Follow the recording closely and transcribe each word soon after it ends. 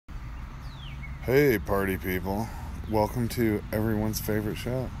Hey, party people. Welcome to everyone's favorite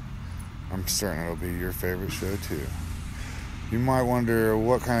show. I'm certain it'll be your favorite show, too. You might wonder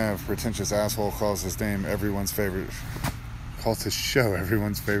what kind of pretentious asshole calls his name calls his show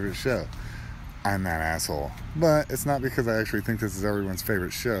everyone's favorite show. I'm that asshole. But it's not because I actually think this is everyone's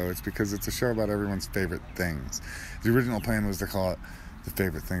favorite show. It's because it's a show about everyone's favorite things. The original plan was to call it the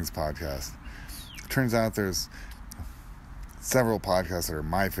Favorite Things Podcast. Turns out there's several podcasts that are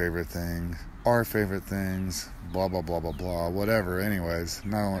my favorite thing, our favorite things, blah, blah, blah, blah, blah, whatever. Anyways,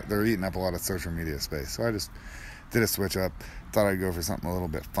 they're eating up a lot of social media space. So I just did a switch up. Thought I'd go for something a little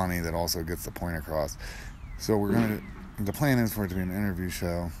bit funny that also gets the point across. So the plan is for it to be an interview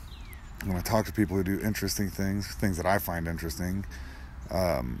show. I'm going to talk to people who do interesting things that I find interesting.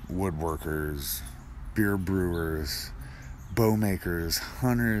 Woodworkers, beer brewers, bow makers,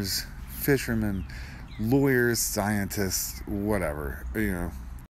 hunters, fishermen, lawyers, scientists, whatever.